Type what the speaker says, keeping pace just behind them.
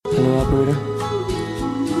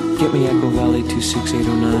me Echo Valley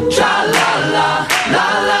 26809. Cha la la, la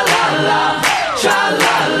la la la, cha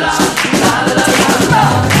la la, la la la la.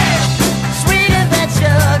 Sweeter than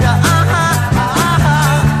sugar,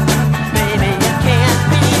 baby, you can't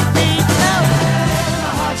be beat, no.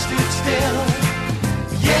 My heart stood still.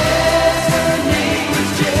 Yes, her name is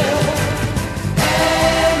Jill.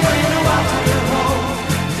 And when I walked her home,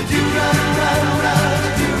 to do run, run, run, to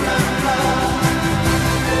do run, run.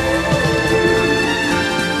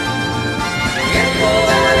 Echo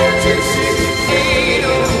Valley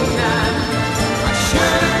 26809. I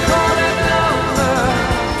should have called that number.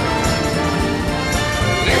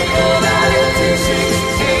 Echo Valley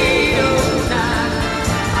 26809.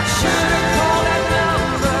 I should have called that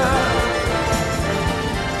number.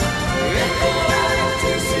 Echo Valley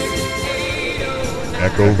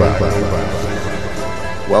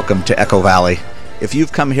 26809. Welcome to Echo Valley. If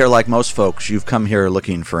you've come here like most folks, you've come here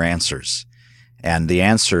looking for answers. And the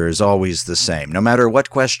answer is always the same. No matter what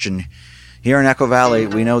question, here in Echo Valley,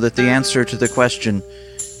 we know that the answer to the question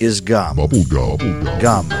is gum. Bubblegum.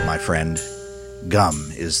 Gum, my friend.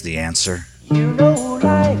 Gum is the answer. You know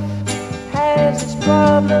life has its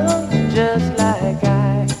problems, just like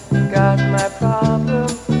I got my problem,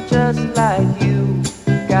 just like you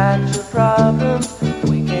got your problems.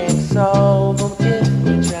 We can't solve them if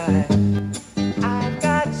we try. I've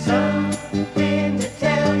got something to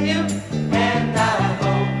tell you, and I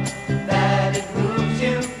hope that it moves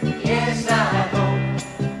you. Yes, I hope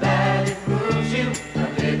that it moves you a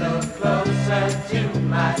little closer to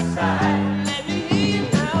my side. Let me hear you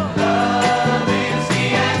now. Love is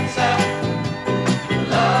the answer.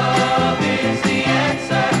 Love is the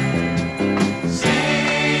answer.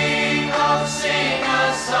 Sing, oh, sing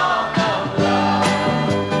a song of love.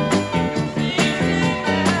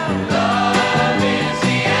 Love is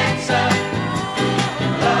the answer.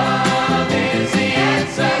 Love is the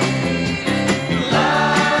answer.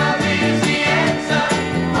 Love is the answer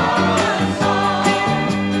for us all.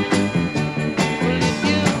 Well, if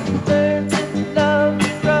you learn to love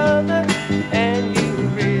your brother and you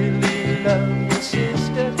really love your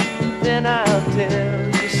sister, then I'll tell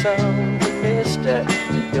you something, mister.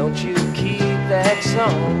 Don't you keep that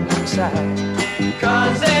song inside.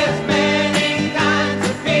 'Cause there's many kinds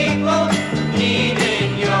of people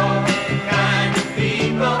needing your kind of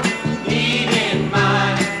people, needing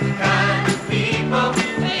my kind of people.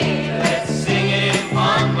 Hey, let's sing it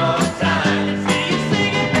one more time. Sing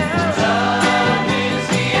it now. Love is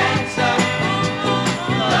the answer.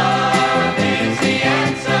 Love is the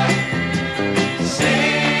answer.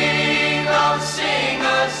 Sing, oh, sing a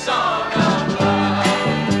song of love.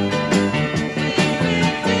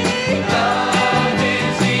 Love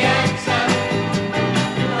is the answer.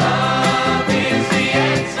 Love is the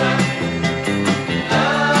answer.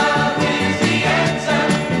 Love is the answer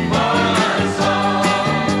for us all.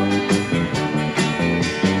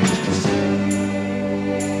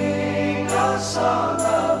 Sing a song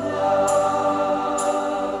of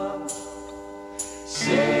love.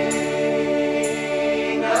 Sing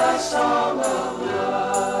a song of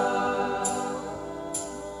love.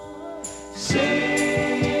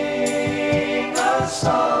 Sing a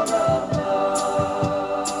song of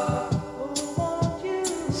love. Won't you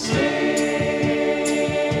sing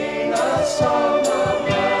a song of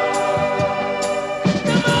love?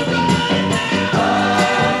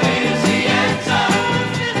 Love is the answer.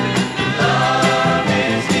 Love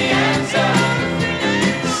is the answer.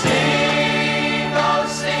 Sing, oh,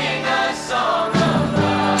 sing a song of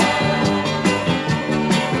love.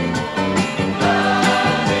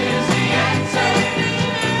 Love is the answer.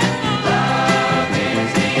 Love is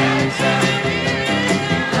the answer.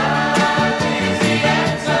 Love is the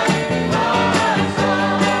answer for us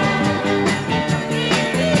all.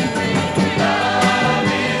 Love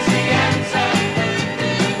is the answer.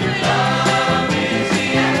 Love is the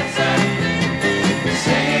answer.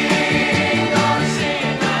 Sing, oh,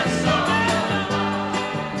 sing a song of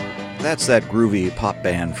love. That's that groovy pop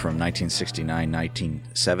band from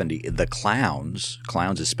 1969-1970, the Klowns.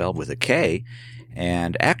 Klowns is spelled with a K.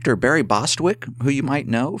 And actor Barry Bostwick, who you might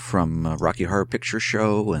know from Rocky Horror Picture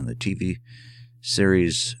Show and the TV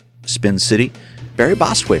series Spin City. Barry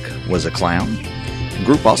Bostwick was a clown. The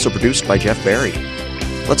group also produced by Jeff Barry.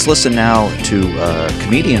 Let's listen now to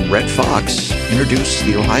comedian Red Fox introduce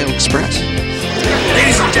the Ohio Express.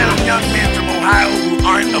 Ladies and gentlemen, young men from Ohio who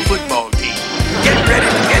aren't a football team, get ready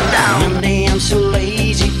to get down. Monday I'm so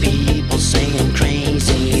lazy, people say I'm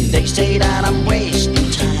crazy. They say that I'm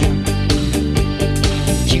wasting time.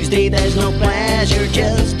 Tuesday there's no pleasure,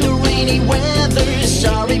 just the rainy weather.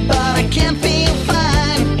 Sorry, but I can't feel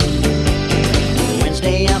fine.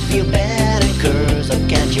 Wednesday I feel better, 'cause I've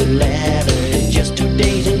got your letter. Just 2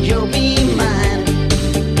 days and you'll be mine.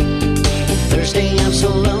 Thursday I'm so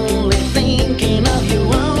lonely, thinking of you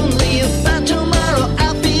only. But tomorrow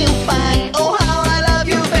I'll feel fine. Oh, how I love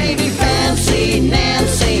you, baby. Fancy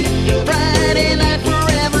Nancy. Friday night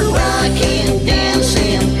forever, rocking,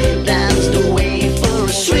 dancing. That's the way for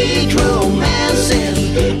sweet romances.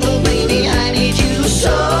 Oh, baby, I need you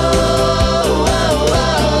so.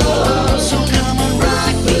 So come on,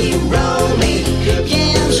 rock me, roll me.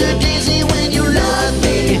 Yeah, I'm so dizzy when you love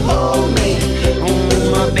me, hold me.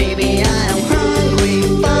 Oh, my baby, I'm hungry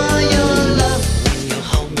for your love. You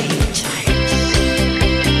hold me tight.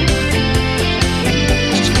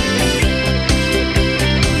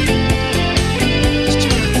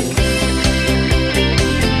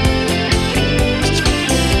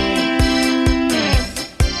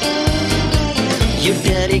 Your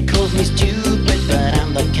daddy calls me stupid, but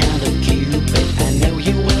I'm the kind of Cupid I know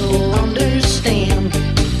you will understand.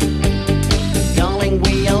 Darling,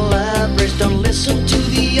 we are lovers, don't listen to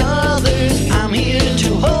the others. I'm here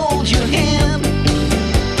to hold your hand.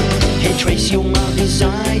 Hey, Trace, you're my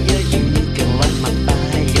desire. You can light my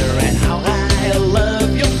fire, and how I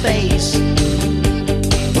love your face.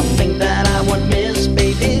 One thing that I won't miss,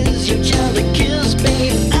 babe, is your gentle kiss,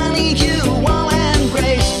 babe. I need you all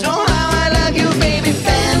embrace. Oh, how I love you, baby.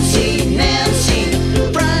 Fancy Nancy.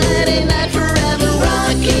 Friday night forever,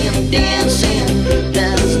 rocking, dancing.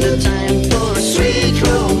 That's the time for sweet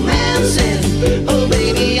romances. Oh,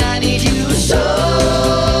 baby, I need you so.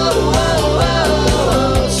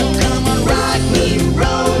 So come on, rock me,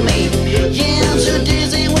 roll me. Yeah, I'm so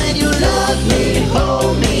dizzy when you love me,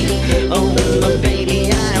 hold me. Oh, my baby,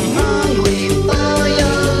 I'm hungry for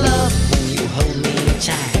your love. You hold me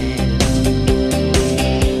tight.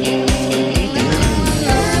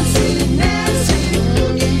 Nancy, Nancy,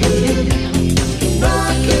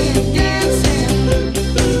 rocking, dancing,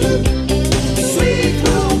 sweet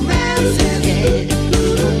romances.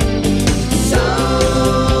 So,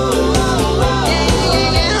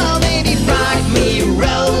 yeah, oh, baby, rock me,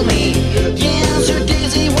 roll me. Yeah, I'm so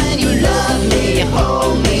dizzy when you love me,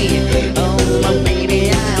 hold me. Oh, my baby,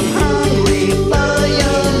 I'm hungry for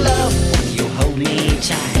your love. You hold me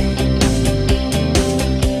tight.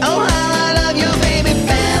 Oh, how I love you, baby.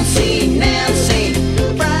 Fancy Nancy.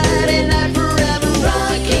 Friday night forever,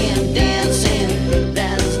 rocking, dancing.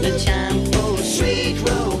 That's the time for sweet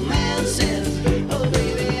romances. Oh,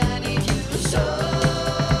 baby, I need you so.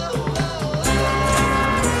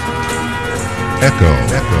 Echo.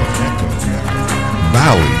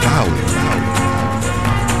 Valley.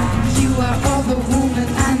 You are all the woman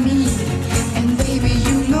I need, and baby,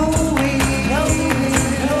 you know it.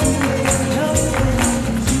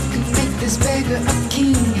 You can make this beggar a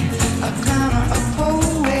king, a clown or a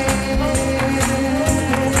poet.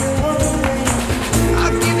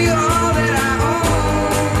 I'll give you all that I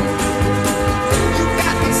own. You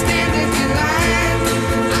got me standing in line,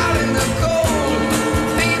 out in the cold,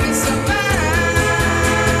 baby, so mine.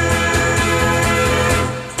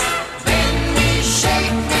 Bend me,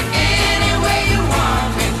 shake me any way you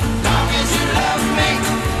want me. Long as you love me,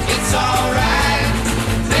 it's alright.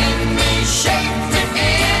 Bend me, shake me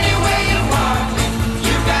any way you want me.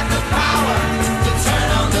 You got the power to turn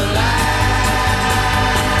on the light.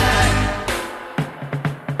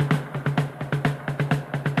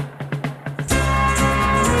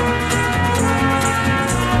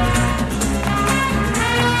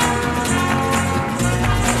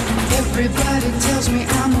 Everybody tells me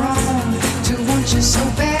I'm wrong to want you so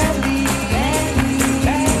badly.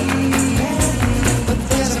 But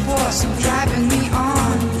there's a force driving me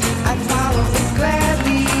on. I'd follow it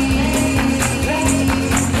gladly.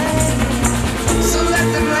 So let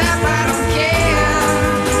them laugh, I don't care.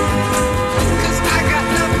 'Cause I got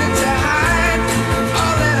nothing to hide.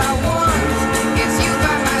 All that I want is you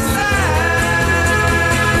by my side.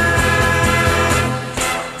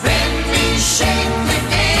 Bend me, shake me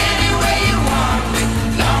any way you want me.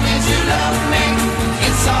 Long as you love me,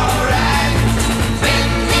 it's alright.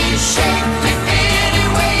 Bend me, shake me any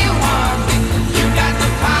way you want me. You got the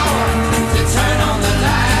power to turn on the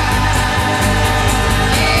light.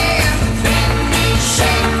 Yeah, bend me,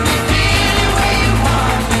 shake me any way you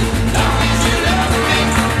want me. Long as you love me,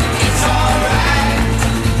 it's alright.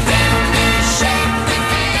 Bend me, shake me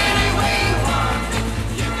any way you want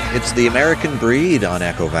me. It's the American Breed on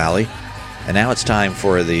Echo Valley. And now it's time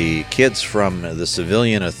for the kids from the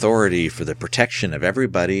Civilian Authority for the Protection of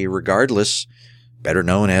Everybody Regardless, better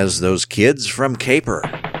known as those kids from C.A.P.E.R.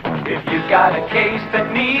 If you've got a case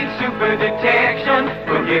that needs super detection,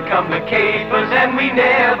 well, here come the capers and we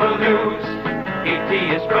never lose. AT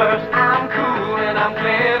is first, I'm cool and I'm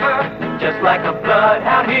clever. Just like a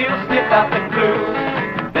bloodhound, he'll sniff out the clues.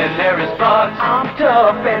 Then there is Bugs, I'm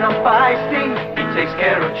tough and I'm feisty. He takes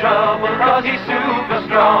care of trouble cause he's super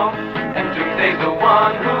strong. And Tuesday's the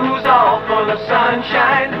one who's all full of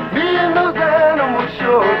sunshine. Me and those animals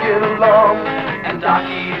sure get along. And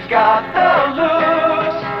Docky's got the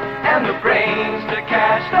looks and the brains to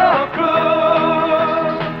catch the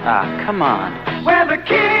crooks. Ah, come on. We're the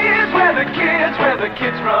kids, we're the kids, we're the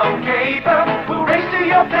kids from C.A.P.E.R. We'll race to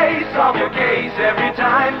your place, solve your case every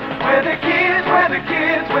time. We're the kids, we're the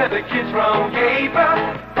kids, we're the kids from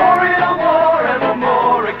C.A.P.E.R. For in a war and a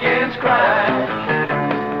more against crime.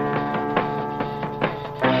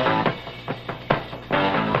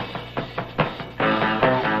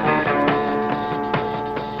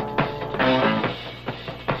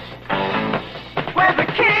 We're the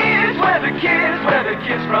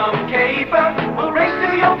kids from C.A.P.E.R. We'll race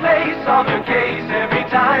to your place, solve your case every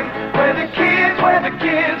time. We're the kids, we're the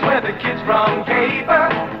kids, we're the kids from C.A.P.E.R.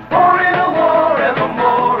 For in a war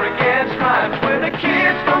evermore against crime. We're the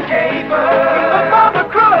kids from C.A.P.E.R. We found the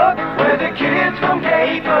crook. We're the kids from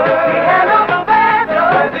C.A.P.E.R. We handle the bad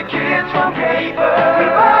stuff. We're the kids from C.A.P.E.R. We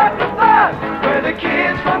fight the fight. We're the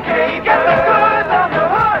kids from C.A.P.E.R. Get the goods on the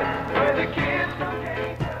hood. We're the kids from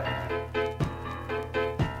C.A.P.E.R.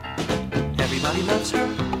 Everybody loves her,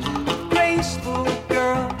 graceful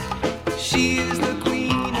girl. She is the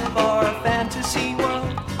queen of our fantasy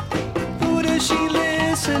world. Who does she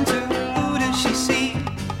listen to? Who does she see?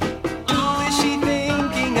 Who is she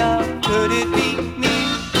thinking of? Could it be me?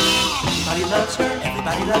 Everybody loves her,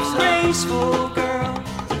 everybody loves her. Graceful girl,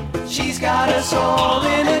 she's got us all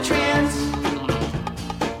in a trance.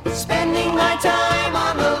 Spending my time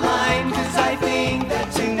on the line, cause I think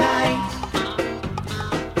that tonight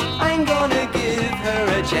I'm gonna give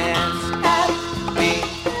her a chance at me.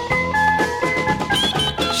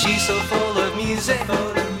 She's so full of music,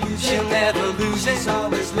 she'll never lose it. She's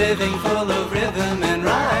always living full of rhythm and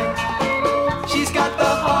rhyme. She's got the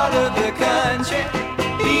heart of the country,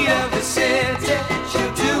 beat of the city.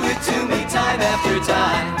 She'll do it to me time after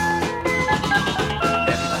time.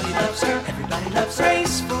 Everybody loves her, everybody loves her.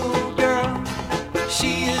 Graceful girl,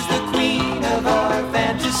 she is the queen of our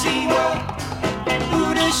fantasy world.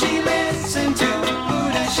 Who does she listen to?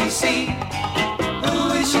 Who does she see?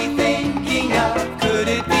 Who is she thinking of? Could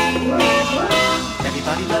it be me?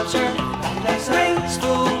 Everybody loves her, everybody loves her.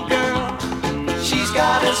 Graceful girl, she's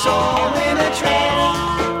got us all in a trance.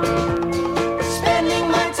 Spending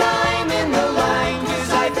my time in the line,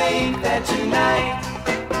 cause I think that tonight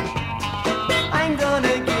I'm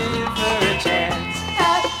gonna give her a chance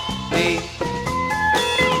at me.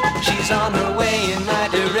 She's on her way in my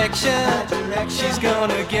direction. She's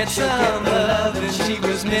gonna get some love that she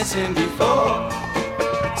was missing before.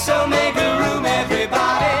 So make a room,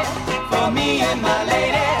 everybody, for me and my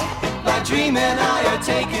lady. My dream and I are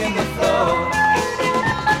taking the floor.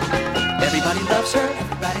 Everybody loves her,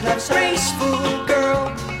 everybody loves her. Graceful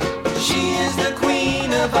girl, she is the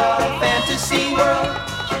queen of our fantasy world.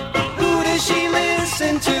 Who does she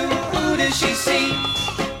listen to? Who does she see?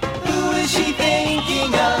 Who is she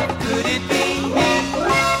thinking of? Could it be me?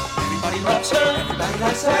 Everybody loves her, everybody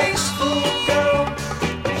loves her. Graceful girl,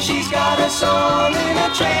 she's got us all in a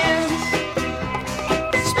trance.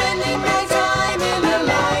 Spending my time in the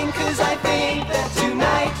line, cause I think that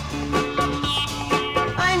tonight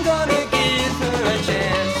I'm gonna give her a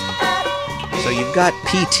chance. So you've got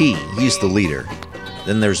P.T., he's the leader.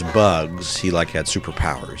 Then there's Bugs, he had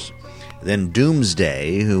superpowers. Then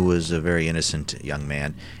Doomsday, who was a very innocent young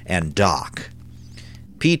man, and Doc.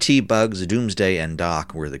 P.T., Bugs, Doomsday, and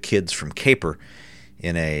Doc were the kids from C.A.P.E.R.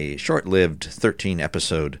 in a short-lived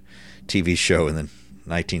 13-episode TV show in the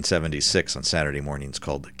 1976 on Saturday mornings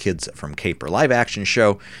called Kids from C.A.P.E.R. Live-action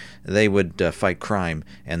show. They would fight crime,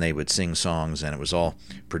 and they would sing songs, and it was all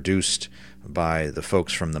produced by the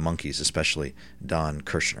folks from the Monkees, especially Don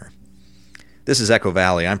Kirshner. This is Echo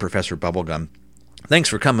Valley. I'm Professor Bubblegum. Thanks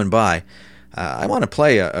for coming by. I want to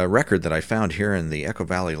play a record that I found here in the Echo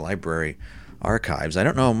Valley Library archives. I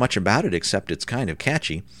don't know much about it except it's kind of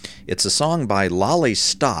catchy. It's a song by Lally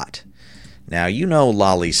Stott. Now, you know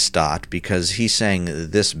Lally Stott because he sang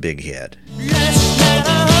this big hit. Yes, man,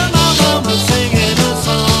 I heard my mama singing a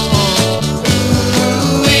song.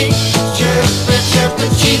 Ooh-wee, chirpy, chirpy,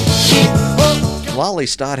 cheep, cheep. Lally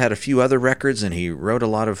Stott had a few other records, and he wrote a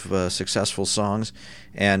lot of successful songs.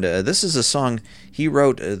 And this is a song he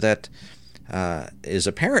wrote that is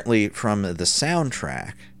apparently from the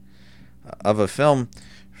soundtrack of a film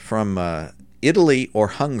from Italy or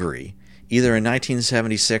Hungary, either in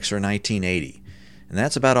 1976 or 1980. And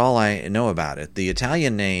that's about all I know about it. The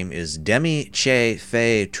Italian name is Demi che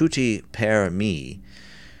fai tutti per me,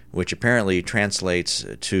 which apparently translates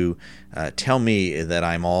to tell me that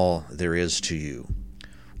I'm all there is to you.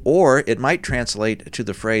 Or it might translate to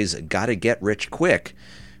the phrase gotta get rich quick,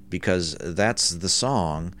 because that's the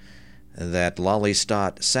song that Lally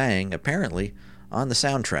Stott sang, apparently, on the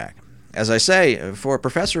soundtrack. As I say, for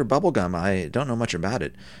Professor Bubblegum, I don't know much about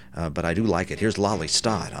it, but I do like it. Here's Lally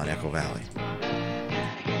Stott on Echo Valley.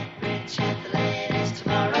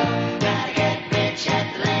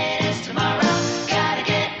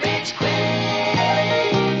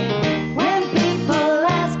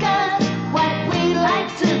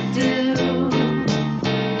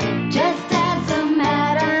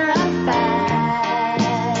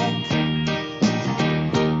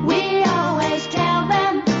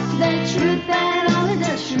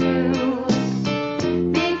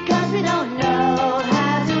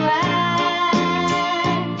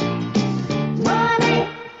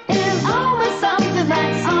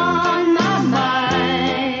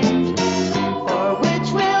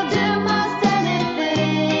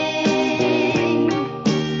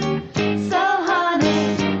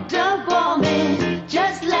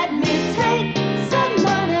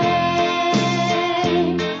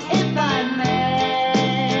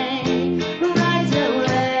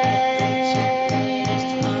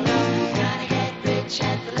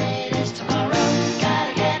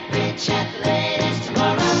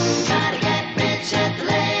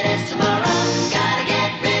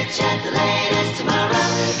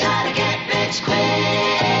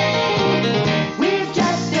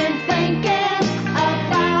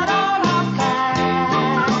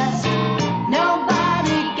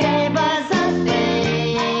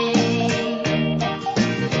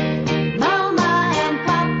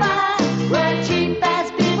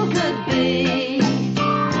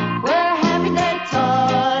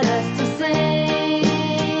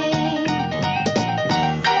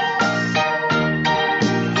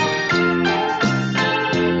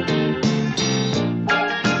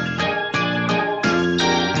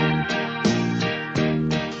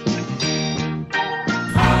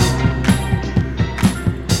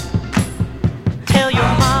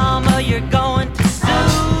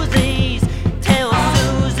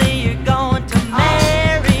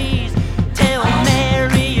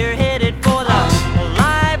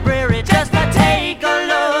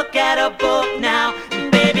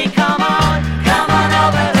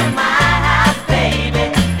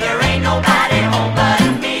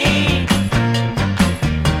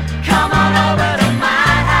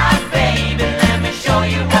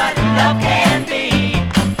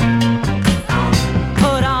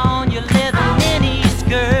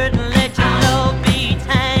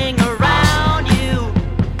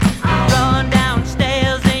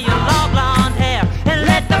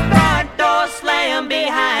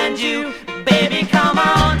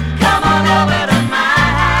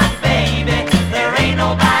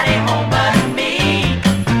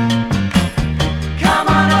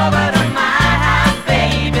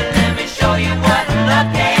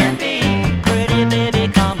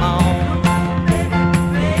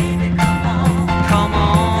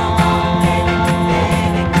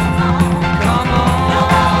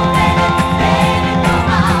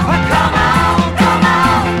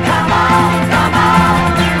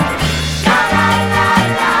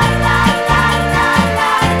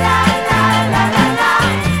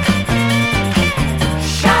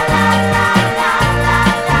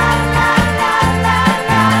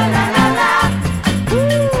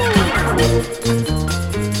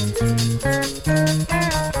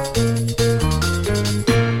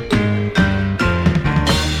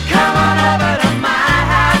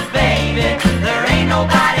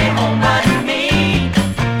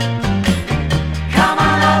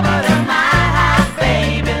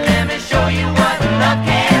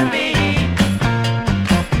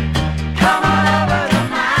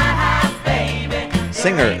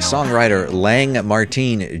 Singer-songwriter Layng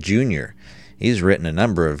Martine Jr. He's written a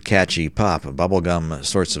number of catchy pop, bubblegum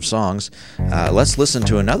sorts of songs. Let's listen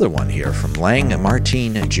to another one here from Layng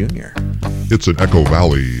Martine Jr. It's an Echo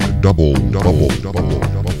Valley double.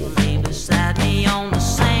 Lay beside me on the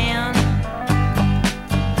sand.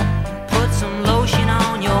 Put some lotion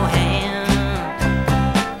on your hand.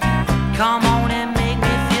 Come on and make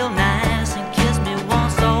me feel nice and kiss me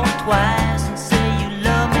once or twice and say you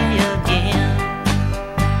love me again.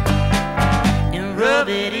 And rub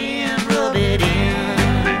it in, rub it in.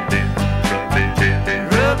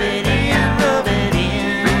 Rub it in, rub it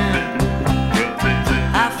in.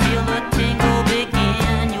 I feel a tingle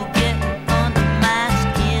begin. You'll get under my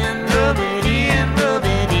skin.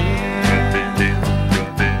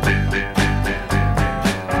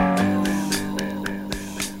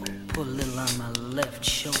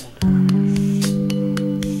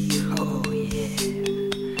 Oh yeah.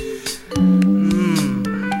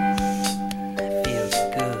 That feels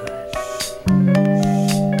good.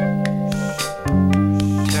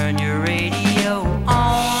 Turn your radio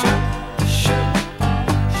on.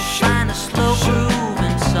 Find a slow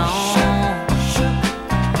grooving song.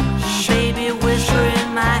 Baby, whisper in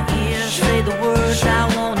my ear, say the words I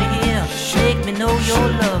wanna hear. Make me know your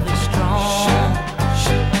love is strong.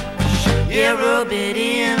 Yeah, rub it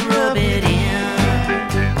in, rub it in.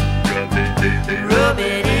 Rub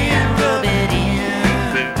it in, rub it in.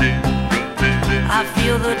 I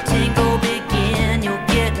feel the tingle begin. You're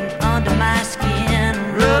getting under my skin.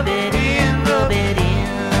 Rub it in, rub it in.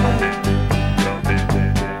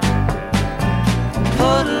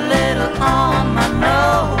 Put a little on my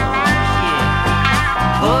nose, yeah.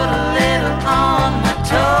 Put a little on my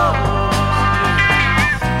toes,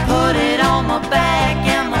 yeah. Put it on my back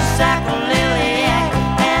and my sacroiliac,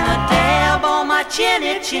 and a dab on my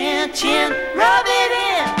chinny chin chin. Rub it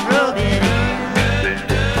in, rub it in.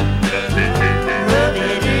 Rub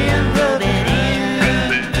it in, rub it in.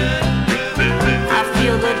 I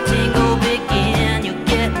feel the tingle begin. You're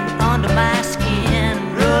getting under my skin.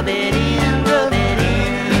 Rub it in, rub it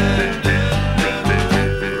in.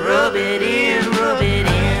 Rub it in, rub it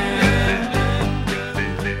in.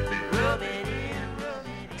 Rub it in, rub it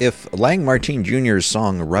in. If Layng Martine Jr.'s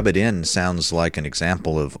song Rub It In sounds like an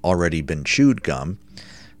example of already been chewed gum,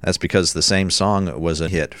 that's because the same song was a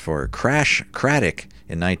hit for Crash Craddock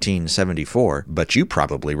in 1974, but you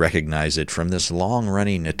probably recognize it from this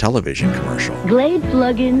long-running television commercial. Glade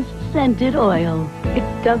Plug-ins Scented Oil.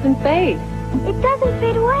 It doesn't fade. It doesn't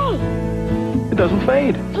fade away. It doesn't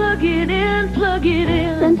fade. Plug it in, plug it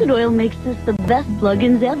in. Scented Oil makes this the best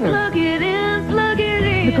plug-ins ever. Plug it in, plug it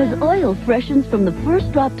in. Because oil freshens from the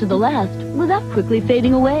first drop to the last without quickly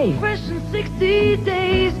fading away. Fresh in 60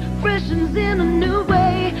 days, freshens in a new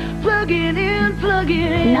way. Plug it in, plug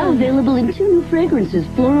it in. Now available in 2 new fragrances,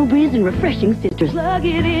 Floral Breeze and Refreshing Citrus. Plug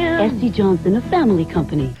it in. S.C. Johnson, a family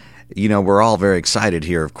company. You know, we're all very excited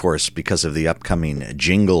here, of course, because of the upcoming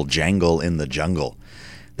Jingle Jangle in the Jungle.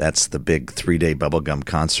 That's the big 3-day Bubblegum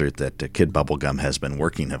concert that Kid Bubblegum has been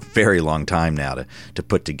working a very long time now to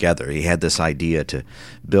put together. He had this idea to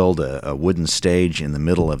build a wooden stage in the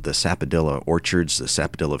middle of the Sappadilla orchards, the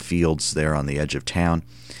Sappadilla fields there on the edge of town,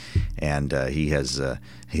 and he has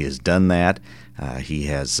done that. He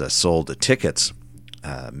has sold tickets,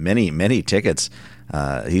 many tickets.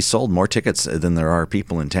 He sold more tickets than there are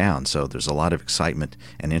people in town, so there's a lot of excitement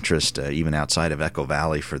and interest even outside of Echo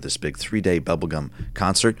Valley for this big 3-day Bubblegum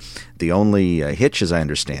concert. The only hitch, as I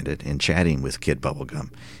understand it, in chatting with Kid Bubblegum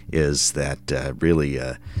is that really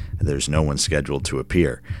there's no one scheduled to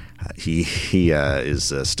appear. He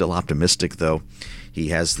is still optimistic, though. He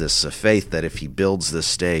has this faith that if he builds this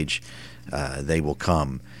stage, they will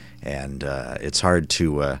come, and it's hard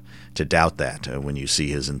to doubt that when you see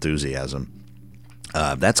his enthusiasm.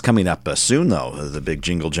 That's coming up soon, though, the big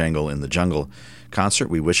Jingle Jangle in the Jungle concert.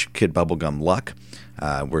 We wish Kid Bubblegum luck.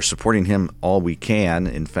 We're supporting him all we can.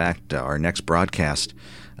 In fact, our next broadcast,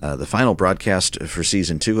 the final broadcast for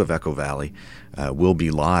Season 2 of Echo Valley, will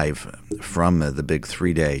be live from the big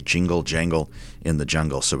 3-day Jingle Jangle in the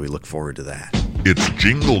Jungle, so we look forward to that. It's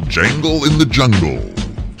Jingle Jangle in the Jungle,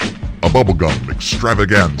 a bubblegum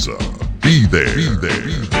extravaganza. Be there.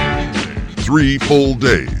 3 full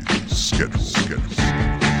days. Schedule.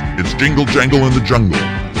 It's Jingle Jangle in the Jungle.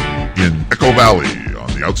 In Echo Valley, on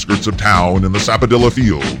the outskirts of town in the Sappadilla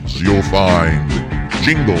fields, you'll find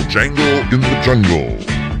Jingle Jangle in the Jungle.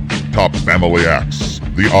 Top family acts,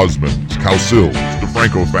 the Osmonds, Cowsills,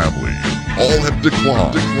 DeFranco family, all have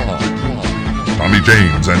declined. Tommy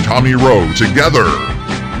James and Tommy Rowe together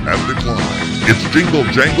have declined. It's Jingle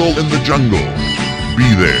Jangle in the Jungle. Be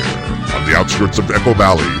there, on the outskirts of Echo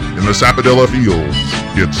Valley, in the Sappadilla fields.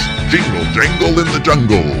 It's Jingle Jangle in the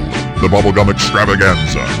Jungle, the Bubblegum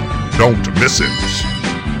extravaganza. Don't miss it.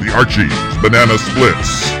 The Archies, Banana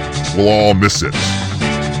Splits will all miss it.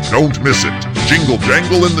 Don't miss it. Jingle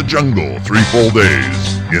Jangle in the Jungle, 3 full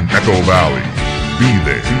days in Echo Valley. Be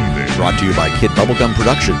there. Brought to you by Kid Bubblegum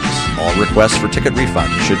Productions. All requests for ticket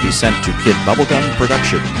refunds should be sent to Kid Bubblegum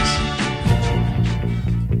Productions.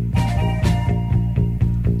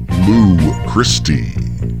 Lou Christie.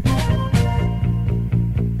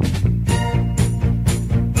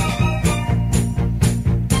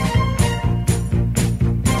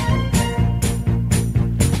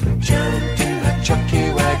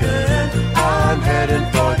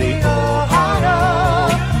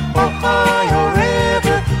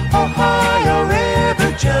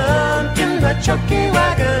 Chucky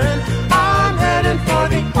wagon, I'm heading for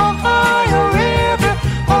the Ohio River,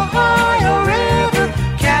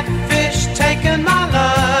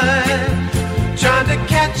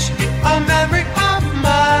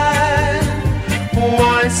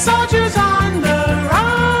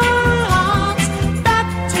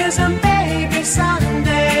 some baby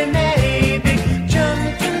someday, maybe.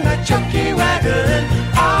 Jumped in my chucky wagon,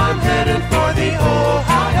 I'm heading for the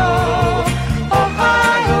Ohio,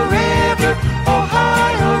 Ohio River,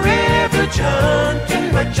 Ohio River. Jumped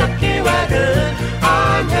in my chucky wagon,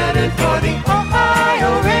 I'm heading for the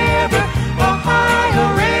Ohio River, Ohio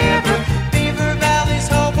River. Beaver Valley's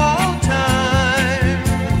hobo time,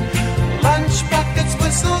 lunch buckets,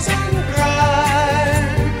 whistles, and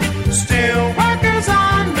grime. Steel workers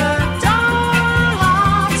on the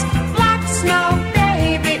docks, black snow,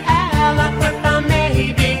 baby, Alabama,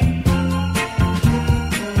 maybe.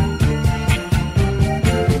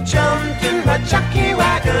 Jumped in my chucky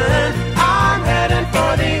wagon, I'm heading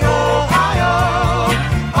for the Ohio,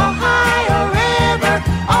 Ohio River,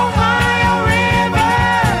 Ohio River.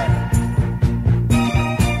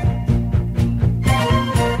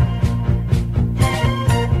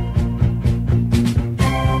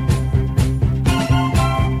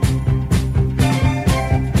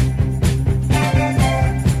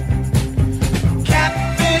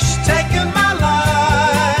 Catfish taking my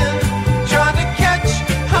line, trying to catch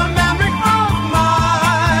a memory of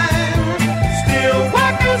mine. Steel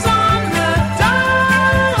workers on the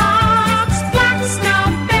docks, black snow,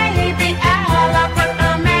 baby, Alabama,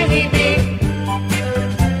 maybe.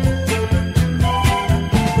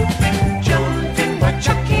 Jumped in my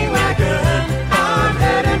chucky wagon, I'm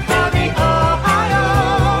heading for the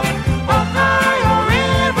Ohio, Ohio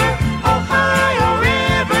River, Ohio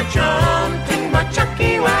River. Jumped in my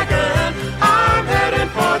chucky wagon, I'm heading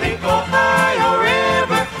for the Ohio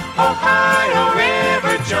River, Ohio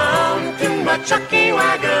River. Jumped in my chucky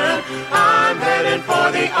wagon, I'm heading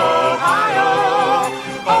for the Ohio,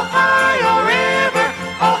 Ohio River,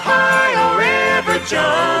 Ohio River.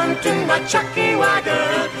 Jumped in my chucky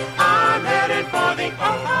wagon, I'm heading for the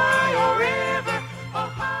Ohio River,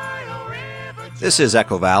 Ohio River. This is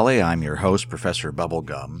Echo Valley. I'm your host, Professor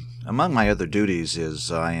Bubblegum. Among my other duties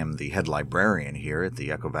is I am the head librarian here at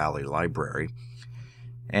the Echo Valley Library.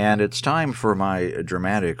 And it's time for my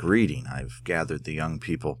dramatic reading. I've gathered the young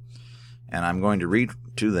people, and I'm going to read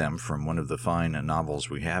to them from one of the fine novels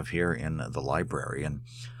we have here in the library. And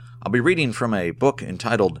I'll be reading from a book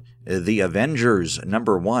entitled The Avengers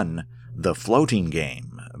 #1, The Floating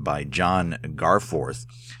Game by John Garforth.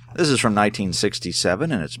 This is from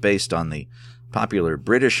 1967, and it's based on the popular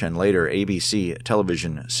British and later ABC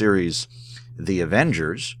television series The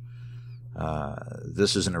Avengers.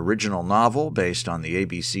 This is an original novel based on the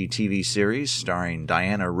ABC TV series starring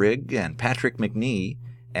Diana Rigg and Patrick MacNee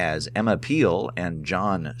as Emma Peel and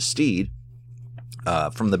John Steed.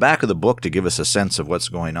 From the back of the book, to give us a sense of what's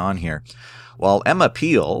going on here, while Emma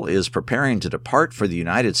Peel is preparing to depart for the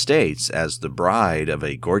United States as the bride of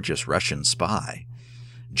a gorgeous Russian spy,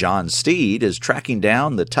 John Steed is tracking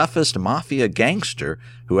down the toughest mafia gangster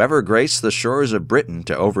who ever graced the shores of Britain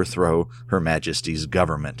to overthrow Her Majesty's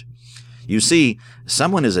government. You see,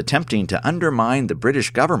 someone is attempting to undermine the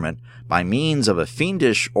British government by means of a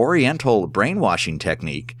fiendish Oriental brainwashing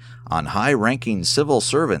technique on high-ranking civil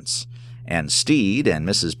servants, and Steed and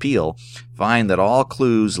Mrs. Peel find that all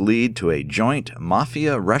clues lead to a joint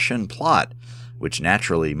Mafia-Russian plot, which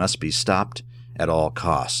naturally must be stopped at all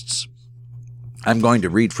costs. I'm going to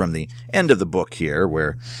read from the end of the book here,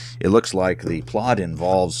 where it looks like the plot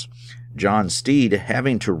involves John Steed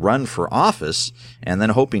having to run for office and then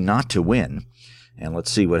hoping not to win. And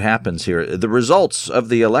let's see what happens here. The results of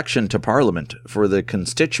the election to Parliament for the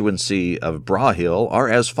constituency of Brahill are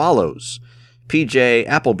as follows. P.J.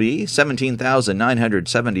 Appleby,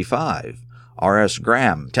 17,975. R.S.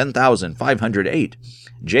 Graham, 10,508.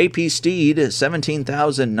 J.P. Steed,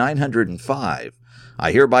 17,905.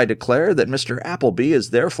 I hereby declare that Mr. Appleby is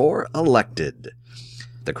therefore elected.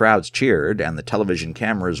 The crowds cheered, and the television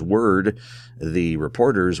cameras whirred. The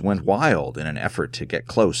reporters went wild in an effort to get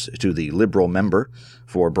close to the Liberal member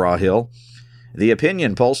for Brahill. The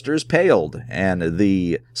opinion pollsters paled, and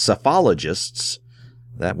the psephologists,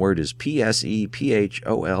 that word is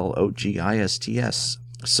P-S-E-P-H-O-L-O-G-I-S-T-S,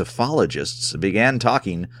 psephologists began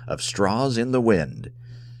talking of straws in the wind.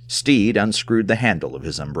 Steed unscrewed the handle of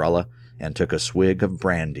his umbrella and took a swig of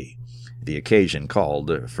brandy. The occasion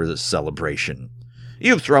called for the celebration.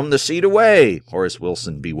 "You've thrown the seat away," Horace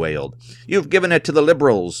Wilson bewailed. "You've given it to the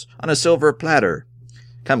Liberals on a silver platter."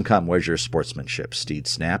 Come, where's your sportsmanship?" Steed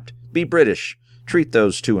snapped. "Be British. Treat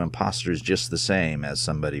those two impostors just the same, as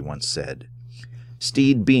somebody once said."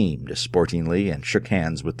 Steed beamed sportingly and shook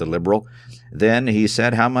hands with the Liberal. Then he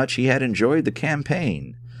said how much he had enjoyed the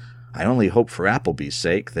campaign. "I only hope for Appleby's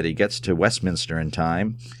sake that he gets to Westminster in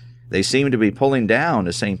time. They seem to be pulling down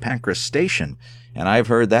to St. Pancras Station, and I've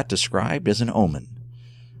heard that described as an omen."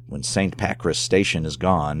 When St. Pancras Station is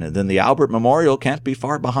gone, then the Albert Memorial can't be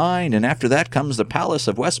far behind, and after that comes the Palace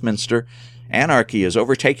of Westminster. Anarchy is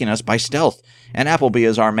overtaking us by stealth, and Appleby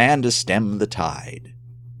is our man to stem the tide."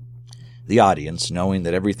 The audience, knowing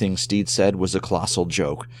that everything Steed said was a colossal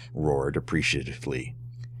joke, roared appreciatively.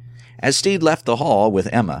 As Steed left the hall with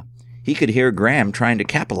Emma, he could hear Graham trying to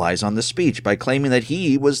capitalize on the speech by claiming that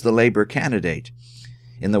he was the Labor candidate.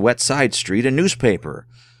 In the wet side street, a newspaper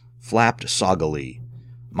flapped soggily,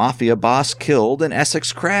 "Mafia boss killed in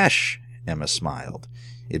Essex crash." Emma smiled.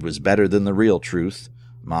 It was better than the real truth,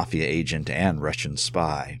 Mafia agent and Russian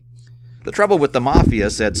spy. "The trouble with the Mafia,"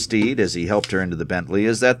 said Steed as he helped her into the Bentley,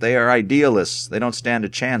 "is that they are idealists. They don't stand a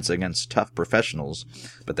chance against tough professionals.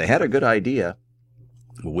 But they had a good idea."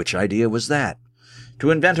 "Which idea was that?"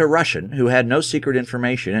 "To invent a Russian who had no secret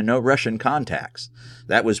information and no Russian contacts.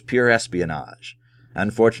 That was pure espionage.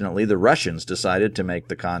 Unfortunately, the Russians decided to make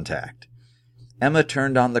the contact." Emma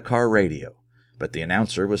turned on the car radio, but the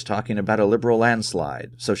announcer was talking about a liberal landslide,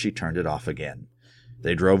 so she turned it off again.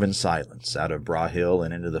 They drove in silence out of Bra Hill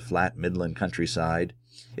and into the flat Midland countryside.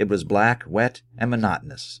 It was black, wet, and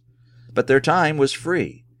monotonous. But their time was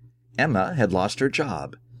free. Emma had lost her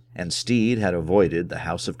job, and Steed had avoided the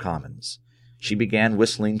House of Commons. She began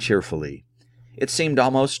whistling cheerfully. It seemed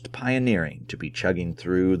almost pioneering to be chugging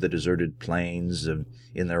through the deserted plains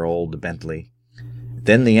in their old Bentley.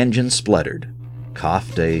 Then the engine spluttered,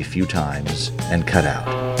 coughed a few times, and cut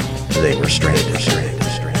out. They were stranded.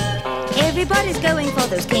 Everybody's going for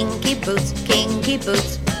those kinky boots, kinky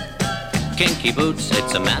boots. Kinky boots,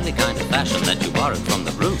 it's a manly kind of fashion that you borrowed from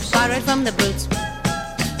the brutes. Borrowed from the brutes.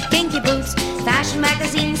 Kinky boots, fashion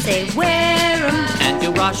magazines say wear 'em. And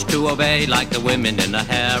you rush to obey like the women in a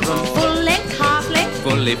harem. Full length, half length,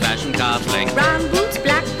 fully fashioned calf length. brown boots,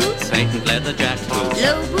 black boots, Patent leather jack boots.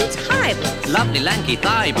 low boots, high boots. Lovely lanky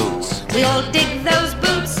thigh boots. We all dig those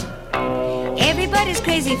boots. Everybody's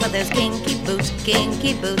crazy for those kinky boots,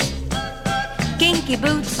 kinky boots. Kinky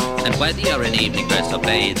boots. And whether you're in evening dress or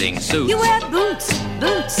bathing suits, You wear boots,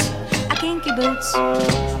 boots, a kinky boots.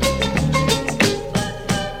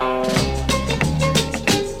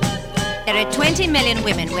 There are 20 million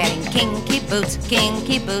women wearing kinky boots,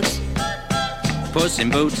 kinky boots. Puss in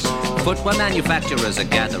Boots, footwear manufacturers are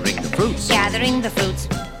gathering the fruits. Gathering the fruits.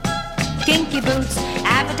 Kinky boots,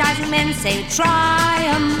 advertising men say try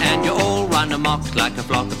 'em. And you all run amok like a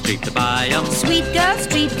flock of sheep to buy 'em. Sweet girls,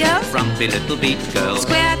 street girls, Frumpy little beat girls,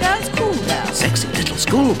 square girls, cool girls, sexy little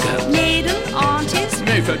school girls, maiden aunties,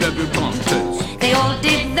 never debutantes. they all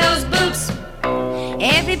dig those boots.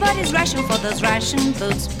 Everybody's rushing for those Russian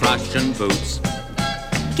boots. Prussian boots,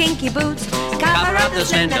 Kinky boots, cover up the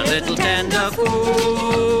slender little tender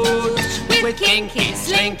boots. With kinky,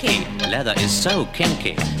 slinky, leather is so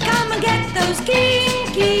kinky. Come and get those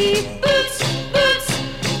kinky boots, boots,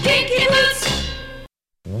 kinky boots.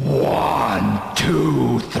 1,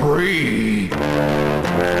 2, 3.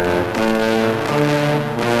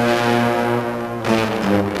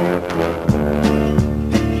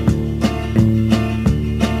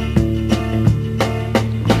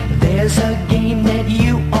 There's a game that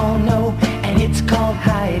you all know, and it's called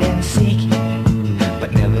hide and seek.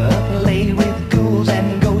 But never play with ghouls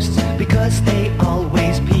and ghosts, because they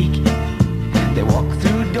always peek. They walk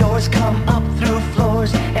through doors, come up through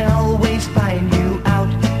floors, and always find you out.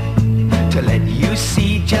 To let you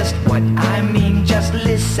see just what I mean, just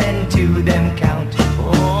listen to them count.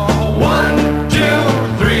 1, 2,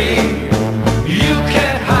 3. You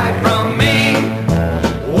can't hide from me.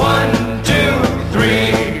 1, 2, 3.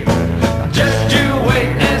 Just you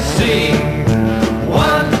wait and see.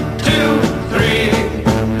 1, 2, 3.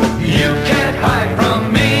 You can't hide from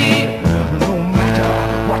me. No matter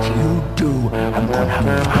what you do, I'm gonna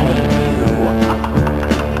find you.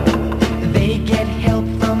 They get help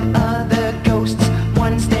from other ghosts,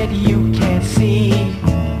 ones that you can't see.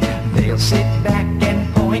 They'll sit back and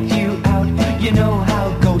point you out. You know how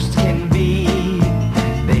ghosts can be.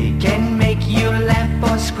 They can make you laugh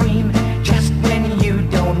or scream just when you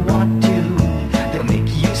don't want to. They'll make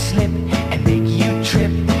you slip and make you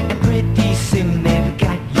trip, and pretty soon they've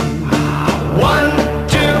got you. 1,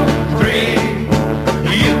 2, 3.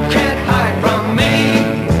 You can't hide from me.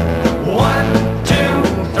 1, 2,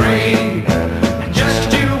 3. Just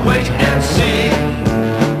you wait and see.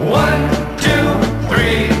 1, 2,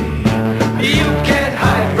 3. You can't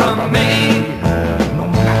hide from me. No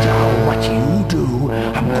matter what you do,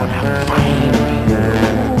 I'm gonna find you.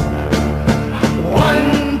 1,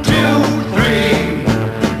 2, 3.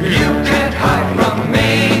 You can't hide from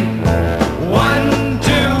me. 1,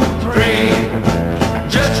 2, 3.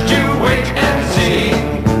 Just you wait and see.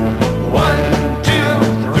 1, 2,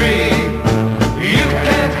 3. You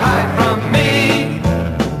can't hide.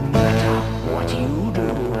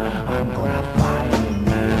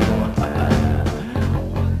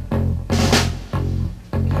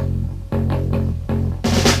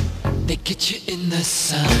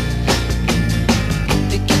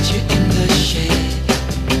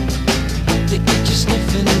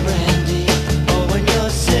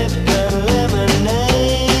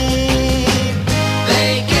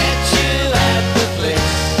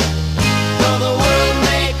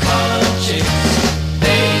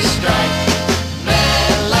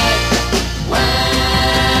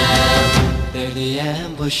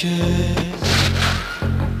 ambushers.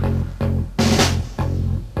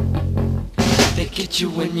 They get you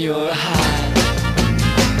when you're high.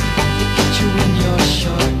 They get you when you're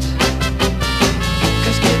short.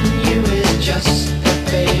 'Cause getting you is just the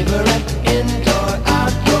favorite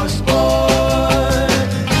indoor-outdoor sport.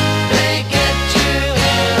 They get you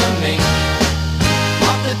in a mink,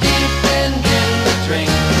 off the deep end in the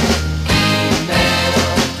drink.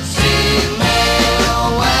 Female,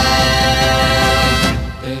 well,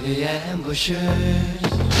 they're the ambushers.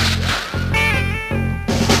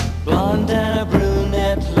 Blonde and a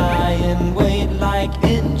brunette lie in wait like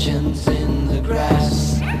engines in the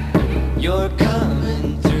grass. You're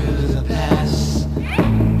coming through the pass.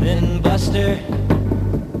 Then Buster,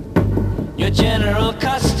 your General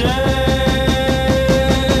Custer.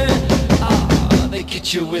 Ah, they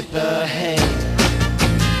get you with the hay.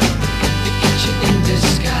 They get you in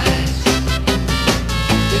disguise.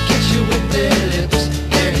 They get you with their lips,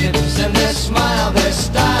 their hips, and their smile, their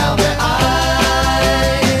style, their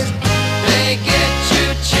eyes. They get you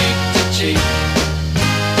cheek to cheek,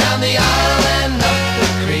 down the aisle and up the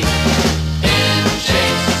creek. In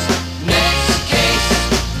chase, next case,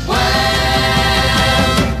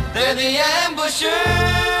 wham! They're the ambushers.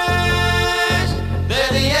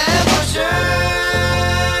 They're the ambushers.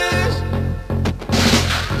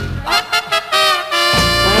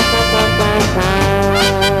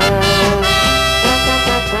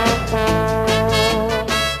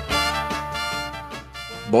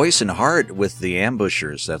 Boyce and Hart with the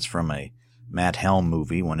Ambushers. That's from a Matt Helm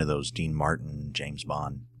movie, one of those Dean Martin, James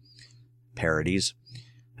Bond parodies.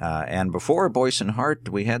 And before Boyce and Hart,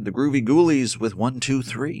 we had the Groovie Goolies with 1, 2,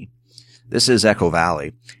 3. This is Echo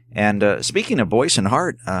Valley. And speaking of Boyce and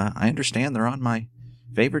Hart, I understand they're on my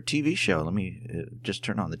favorite TV show. Let me just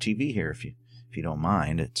turn on the TV here if you don't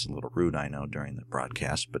mind. It's a little rude, I know, during the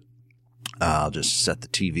broadcast, but I'll just set the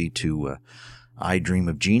TV to I Dream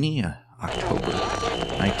of Jeannie, October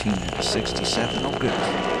 1967. Oh, good.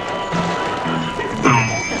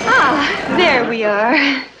 Ah, there we are.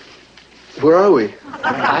 Where are we?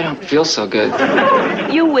 I don't feel so good.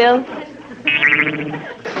 You will.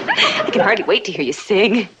 I can hardly wait to hear you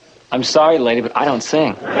sing. I'm sorry, lady, but I don't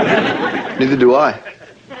sing. Neither do I.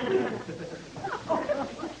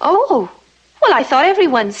 Oh, well, I thought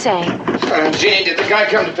everyone sang. Jeannie, did the guy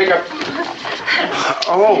come to pick up?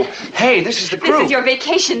 Oh, hey, this is the crew. This is your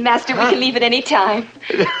vacation, Master. We can leave at any time.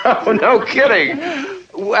 Oh, no kidding.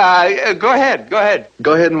 Go ahead. Go ahead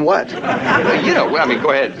and what? Go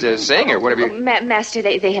ahead, sing or whatever you... Master,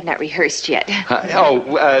 they have not rehearsed yet.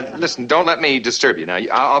 Listen, don't let me disturb you. Now,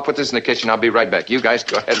 I'll put this in the kitchen. I'll be right back. You guys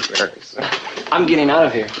go ahead and rehearse. I'm getting out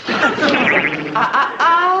of here.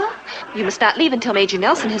 You must not leave until Major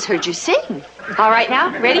Nelson has heard you sing. All right,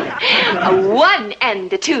 now, ready? A 1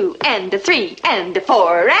 and a 2 and a 3 and a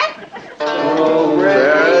 4 and... Oh,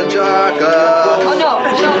 Red Jocka. Oh, no.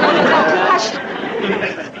 Hush.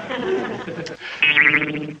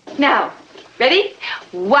 Now, ready?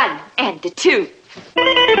 1 and a 2.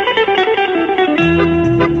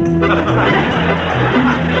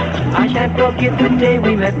 I can't forget the day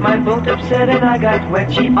we met, my boat upset and I got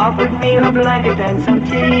wet. She offered me her blanket and some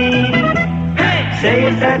tea. Hey! Say,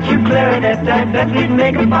 is that your clarinet? I bet we'd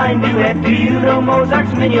make a fine duet. Do you know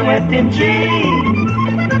Mozart's minuet in G?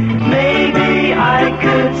 Maybe I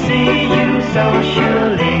could see you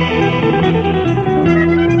socially.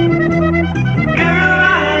 Girl,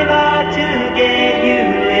 I've got to get you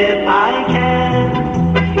if I can.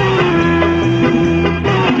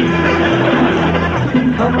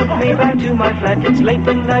 Come with me back to my flat. It's late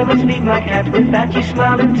and I must feed my cat. With that you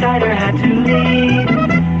smiled and tied her hat to leave.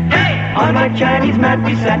 Hey! On my Chinese mat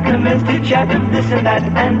we sat, commenced to chat of this and that,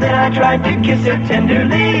 and then I tried to kiss her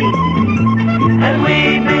tenderly. And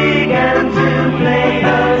we began to play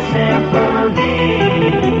a symphony.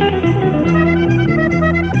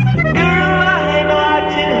 Girl, I got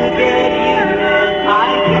to get you if I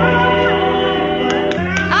can.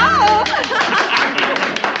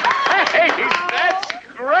 Hey, that's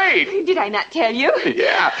great. Did I not tell you?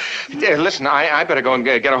 Yeah. Listen, I better go and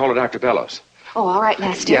get a hold of Dr. Bellows. Oh, all right,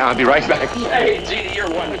 Master. Yeah, I'll be right back. Hey, Jeannie, you're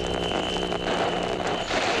wonderful.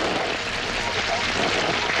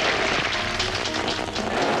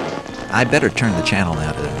 I better turn the channel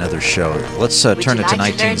now to another show. Let's turn it to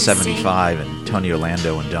 1975 and Tony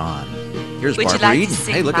Orlando and Don. Here's Barbara Eden.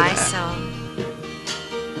 Hey, look at that. Song?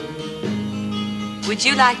 Would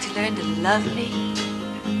you like to learn to love me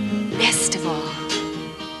best of all?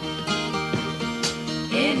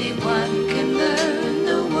 Anyone can learn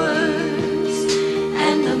the words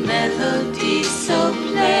and the melody so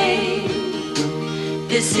plain.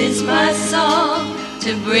 This is my song,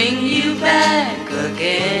 to bring you back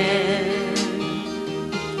again.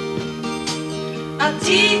 I'll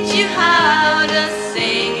teach you how to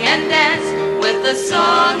sing and dance with a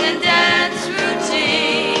song and dance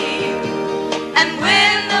routine. And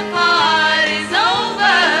when the party's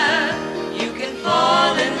over, you can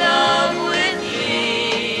fall in love with me.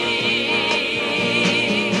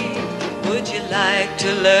 Would you like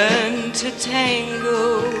to learn to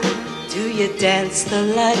tango? Do you dance the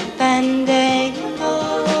light fandango?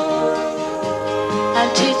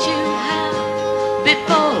 I'll teach you how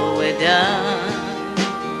before we're done.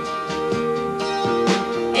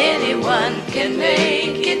 Anyone can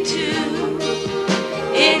make it two.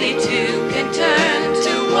 Any two can turn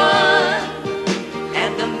to one.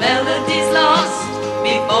 And the melody's lost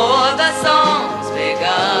before the song's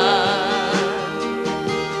begun.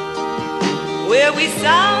 Where we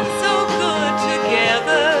sound so good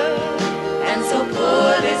together and so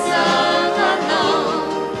poorly sung alone.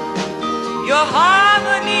 Your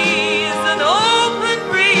harmony is an open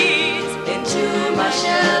breeze into my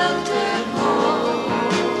sheltered home.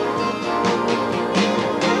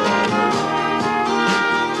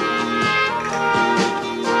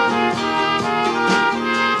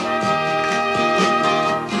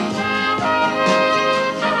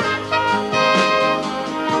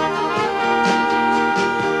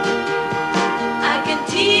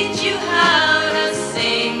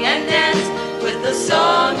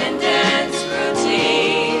 Song and dance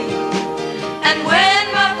routine. And when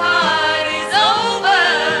my party's over,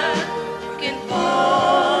 you can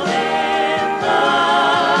fall in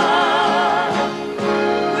love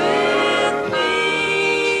with me.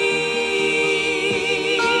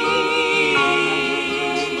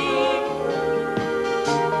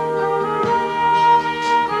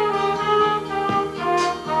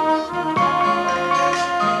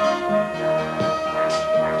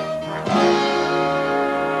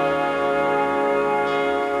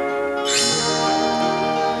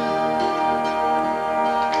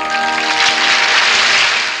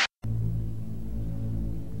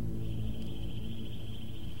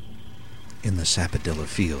 In the Sapodilla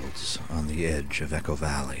Fields on the edge of Echo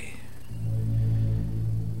Valley,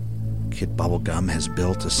 Kid Bubblegum has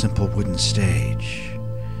built a simple wooden stage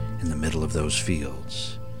in the middle of those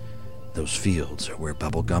fields. Those fields are where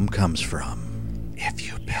Bubblegum comes from. If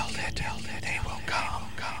you build it, they will come.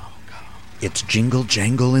 It's Jingle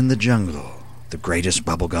Jangle in the Jungle, the greatest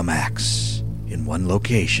Bubblegum acts in one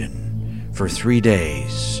location for 3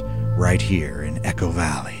 days, right here in Echo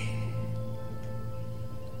Valley.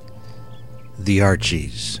 The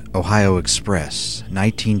Archies, Ohio Express,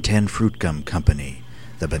 1910 Fruitgum Company,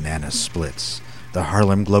 the Banana Splits, the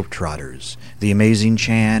Harlem Globetrotters, the Amazing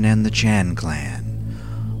Chan and the Chan Clan,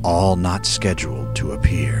 all not scheduled to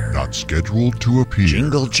appear. Not scheduled to appear.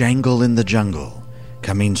 Jingle Jangle in the Jungle,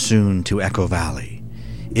 coming soon to Echo Valley.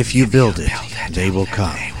 If you build it, they will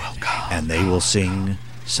come, and they will sing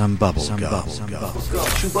some bubblegum.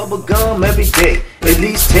 Chew bubblegum every day, at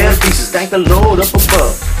least 10 pieces. Thank the Lord up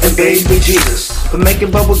above, and baby Jesus for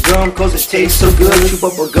making bubblegum, cause it tastes so good. Chew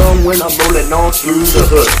bubblegum when I'm rolling on through the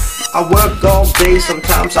hood. I work all day,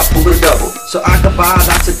 sometimes I pull a double, so I can buy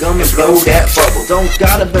lots of gum and blow that bubble. Don't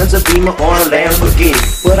got a Benzabima or a Lamborghini,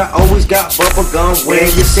 but I always got bubblegum when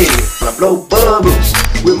you see me. I blow bubbles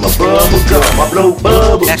with my bubblegum. I blow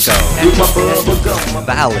bubbles with my bubblegum.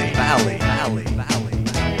 Valley.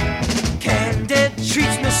 Candy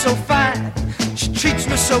treats me so fine. She treats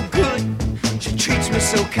me so good. She treats me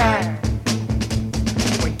so kind.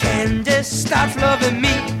 When Candy starts loving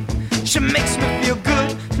me, she makes me feel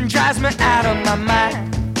good and drives me out of my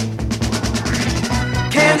mind.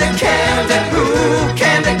 Candy, ooh,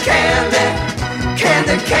 candy,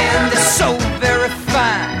 so very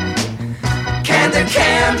fine. Candy,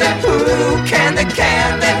 ooh, candy,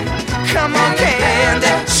 come on,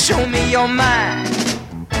 Candy, show me your mind.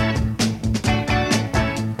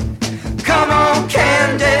 Come on,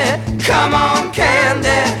 Candy, come on,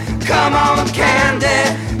 Candy, come on,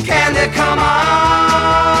 Candy, come on.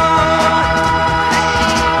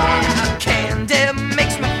 Candy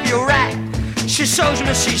makes me feel right. She shows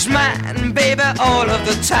me she's mine, baby, all of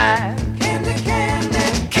the time.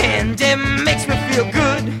 Candy makes me feel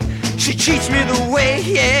good. She treats me the way,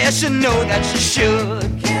 yeah, she know that she should.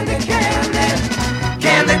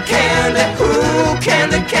 Candy, ooh,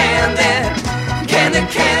 candy,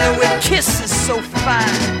 with kisses so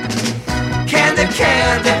fine. Candy,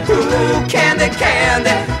 ooh, candy,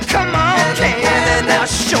 come on, Candy, now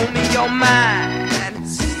show me your mind.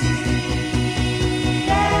 C-A-P-E-R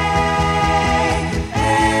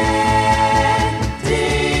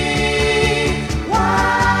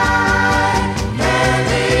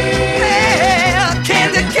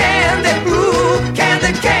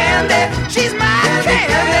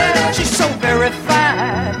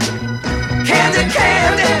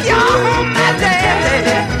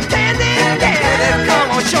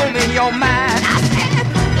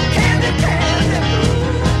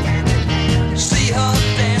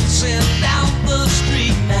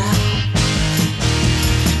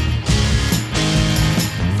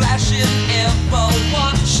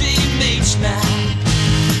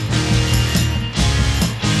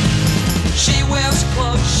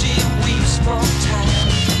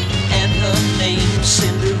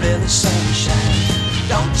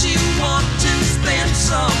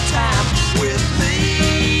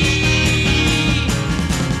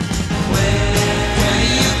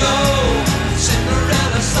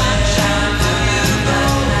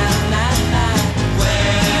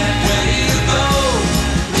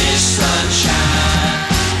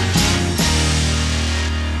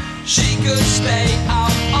could stay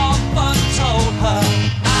out of but told her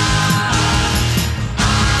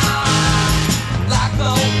like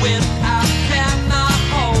the wind, I cannot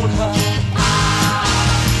hold her.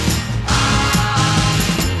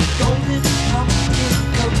 Golden pumpkin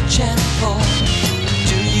coach and four,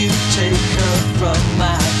 do you take her from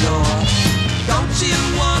my door? Don't you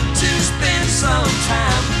want to spend some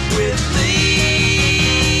time with me?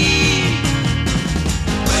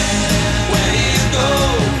 Where do you go?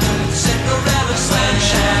 Cinderella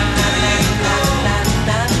sunshine.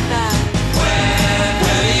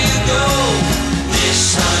 Where do you go? This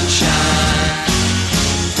sunshine.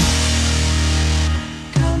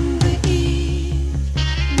 Come the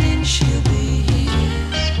evening, she'll be here.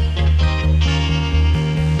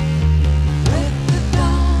 With the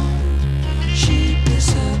dawn, she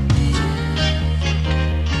disappears.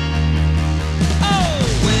 Oh,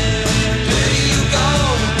 where do you go?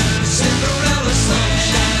 Cinderella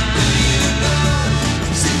sunshine. Where do you go?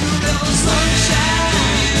 Cinderella sunshine.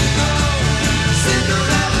 Where do you go?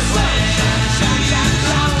 Cinderella sunshine.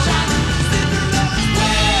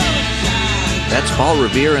 That's Paul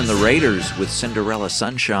Revere and the Raiders with Cinderella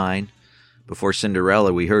Sunshine. Before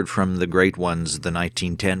Cinderella, we heard from the great ones, the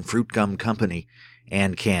 1910 Fruitgum Company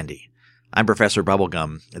and Candy. I'm Professor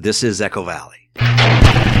Bubblegum. This is Echo Valley. Atomic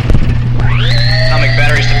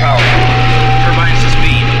batteries to power. Turbines to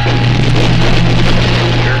speed.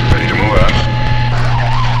 Here, ready to move out.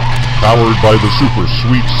 Powered by the super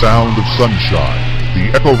sweet sound of sunshine,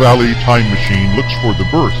 the Echo Valley time machine looks for the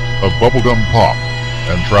birth of bubblegum pop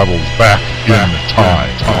and travels back in time.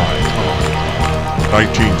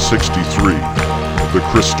 1963, The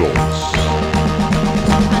Crystals. I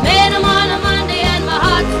met him on a Monday and my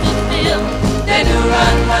heart stood still. They do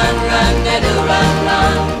run, run, run, they do run,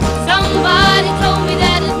 run. Somebody told me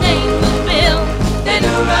that his name was Bill. They do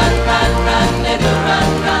run, run, run, they do run,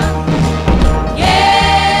 run.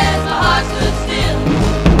 Yes, my heart stood still.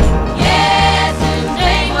 Yes, his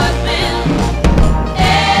name was Bill.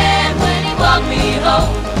 And when he walked me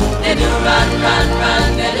home, they do run, run, run,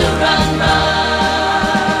 they do run, run.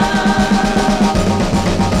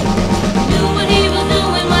 Knew what he was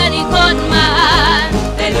doing when he caught my eye.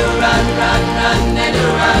 They do run, run, run, they do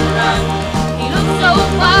run, run. He looked so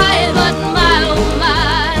quiet, but my oh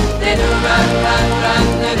my. They do run, run, run,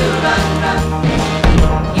 they do run, run.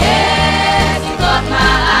 Yes, he caught my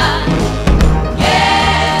eye.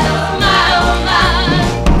 Yes, my oh my.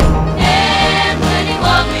 And when he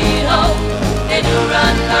walked me home, they do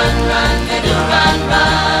run, run, run, they do run,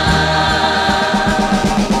 run.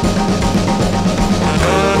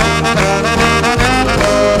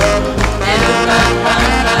 They do run, run,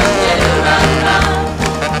 run, they do run, run.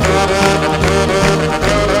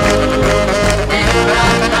 They do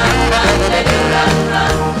run, run, run, they do run,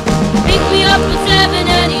 run. Pick me up at 7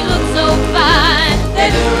 and he looked so fine. They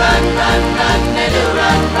do run, run, run, they do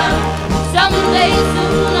run, run. Someday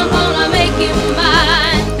soon I'm gonna make him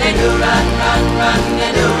mine. They do run, run, run,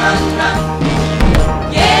 they do run, run.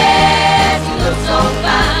 Yes, he looks so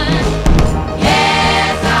fine.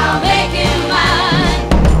 Yes, I'll make him mine.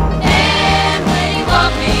 And when he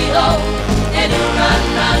walk me home, they do run,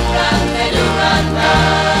 run, run, they do run, run.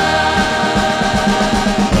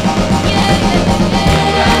 Yeah, yeah,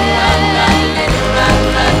 yeah. Run, run, run, they do run,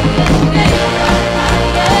 run. They do run, run,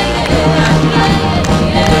 yeah, they do run, run.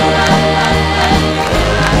 They do run, run, run, they do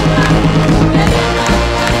run, run. They do run, run,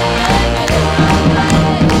 yeah, they do run, run.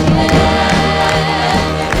 They do run,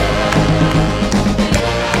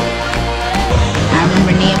 I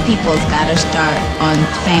remember Nia Peoples got her start on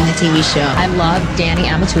Fame, the TV show. I loved Danny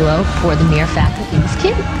Amatullo for the mere fact that he was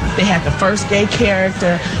cute. They had the first gay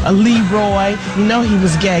character, a Leroy. You know he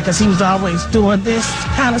was gay because he was always doing this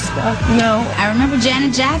kind of stuff, you know. I remember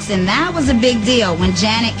Janet Jackson. That was a big deal when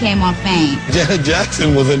Janet came on Fame. Janet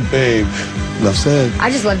Jackson wasn't Babe. Enough said. I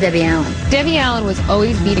just love Debbie Allen. Debbie Allen was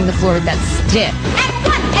always beating the floor with that stick. And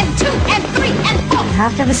 1 and 2 and 3 and 4. You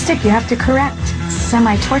have to have a stick. You have to correct.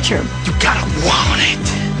 Semi-torture. You gotta want it.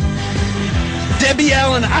 Debbie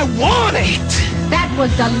Allen, I want it. That was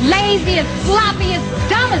the laziest, sloppiest,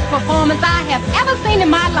 dumbest performance I have ever seen in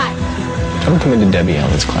my life. Don't come into Debbie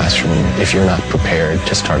Allen's classroom if you're not prepared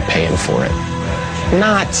to start paying for it.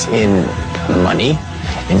 Not in money,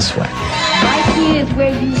 in sweat. Right here is where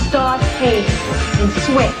you start paying in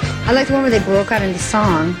sweat. I like the one where they broke out into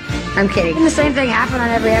song. I'm kidding. Didn't the same thing happen on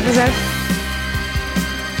every episode?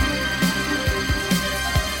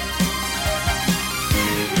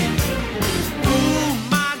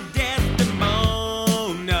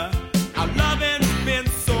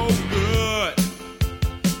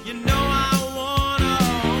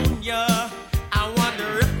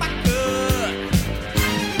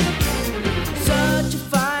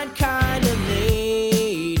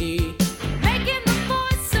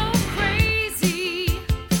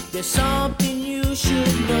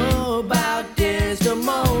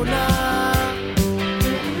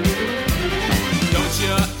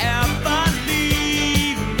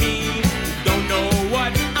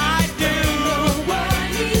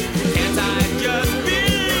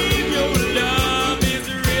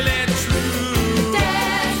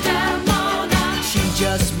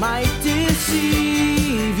 might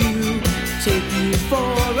deceive you, take you for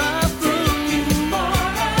a fool.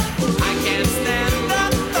 I can't stand the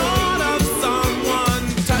thought of someone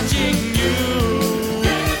touching you.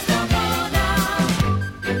 There's no more now.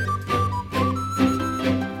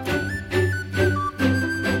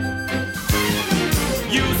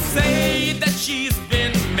 You say that she's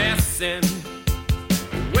been messing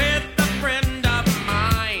with a friend of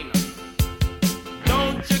mine.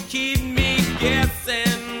 Don't you keep me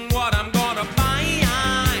guessing what I'm gonna find.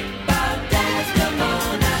 But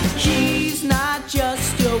Desdemona, she's not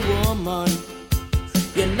just your woman.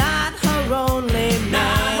 You're not her only man.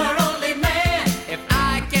 Not her only man. If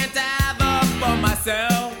I can't have her for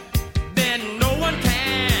myself, then no one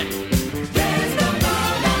can.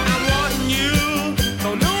 Desdemona, I'm wanting you.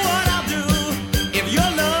 Don't know what I'll do if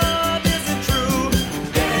your love isn't true.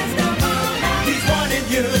 Desdemona, he's wanting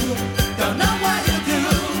you. Don't know what to do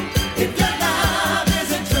if your love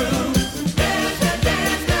isn't true.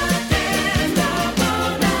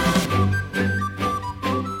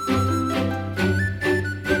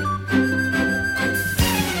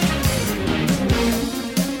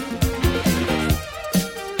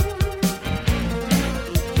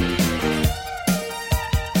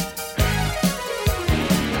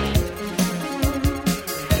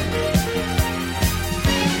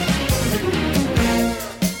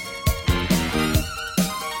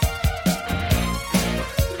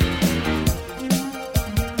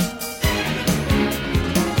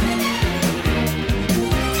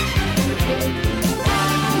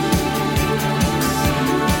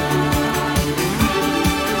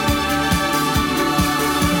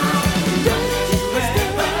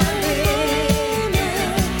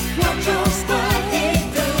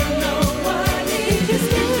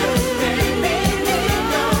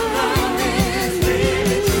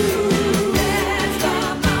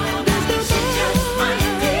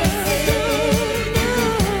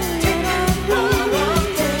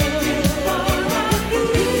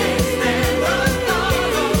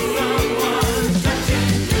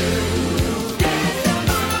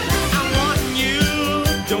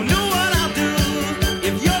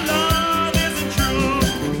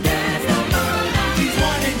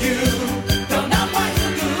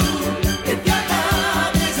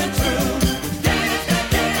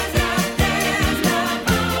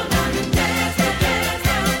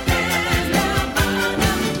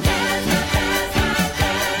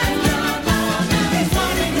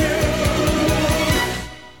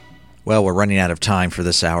 Well, we're running out of time for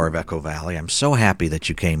this hour of Echo Valley. I'm so happy that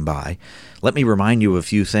you came by. Let me remind you of a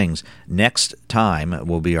few things. Next time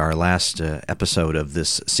will be our last episode of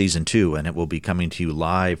this Season 2, and it will be coming to you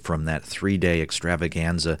live from that 3-day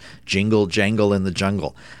extravaganza, Jingle Jangle in the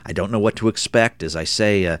Jungle. I don't know what to expect. As I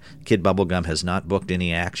say, Kid Bubblegum has not booked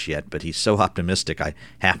any acts yet, but he's so optimistic I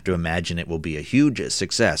have to imagine it will be a huge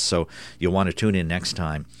success. So you'll want to tune in next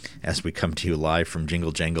time as we come to you live from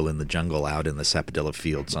Jingle Jangle in the Jungle out in the Sapodilla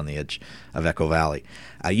Fields on the edge of Echo Valley.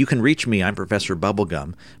 You can reach me. I'm Professor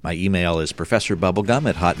Bubblegum. My email is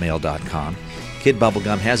professorbubblegum@hotmail.com. Kid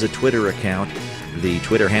Bubblegum has a Twitter account. The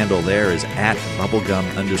Twitter handle there is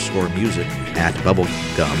 @bubblegum_music,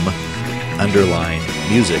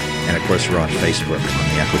 @bubblegum_music. And, of course, we're on Facebook, on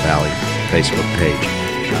the Echo Valley Facebook page.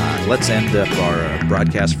 Let's end up our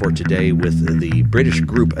broadcast for today with the British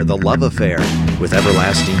group The Love Affair with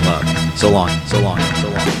Everlasting Love. So long, so long, so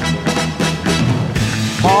long, so long.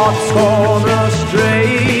 Hearts gone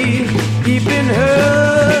astray, keeping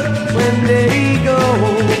hurt when they go.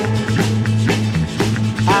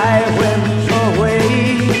 I went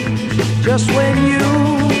away just when you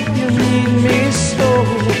need me so.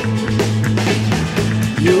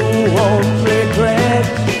 You won't regret,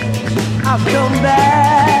 I've come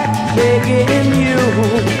back begging you.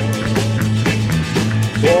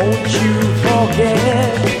 Won't you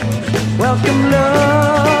forget, welcome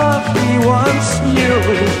love we once knew.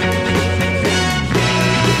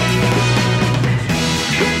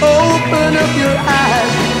 Open up your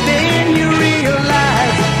eyes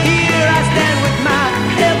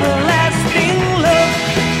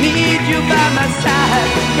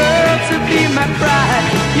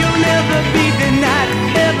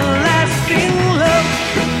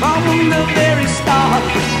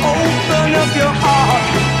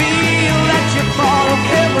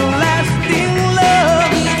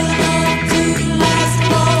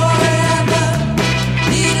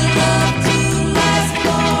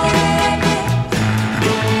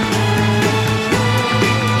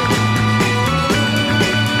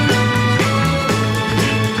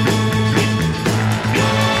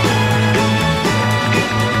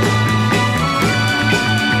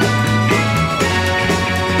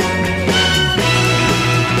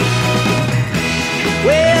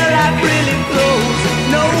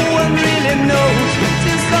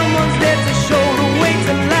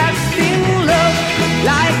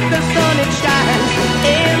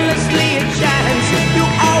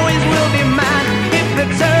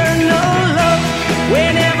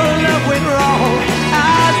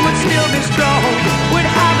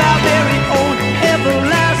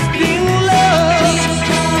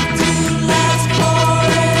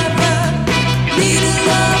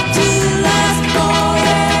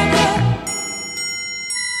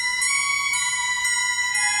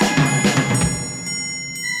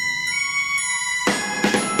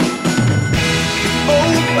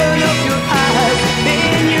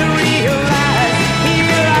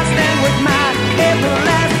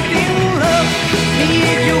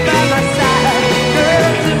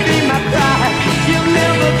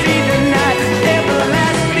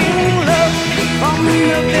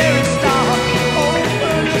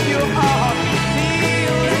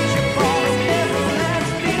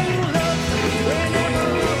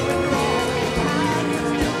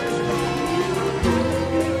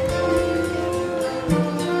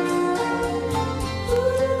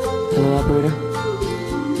Hello, operator.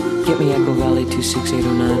 Get me Echo Valley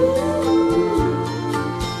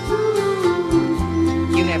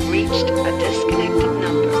 26809. You have reached a disconnected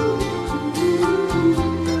number.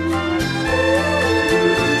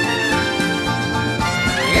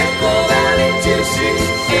 Echo Valley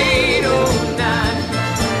 26809.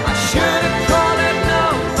 I should have called that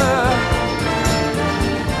number.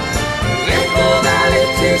 Echo Valley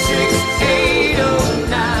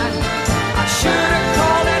 26809. I should have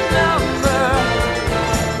called that number.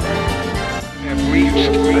 You have reached a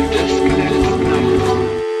disconnected number.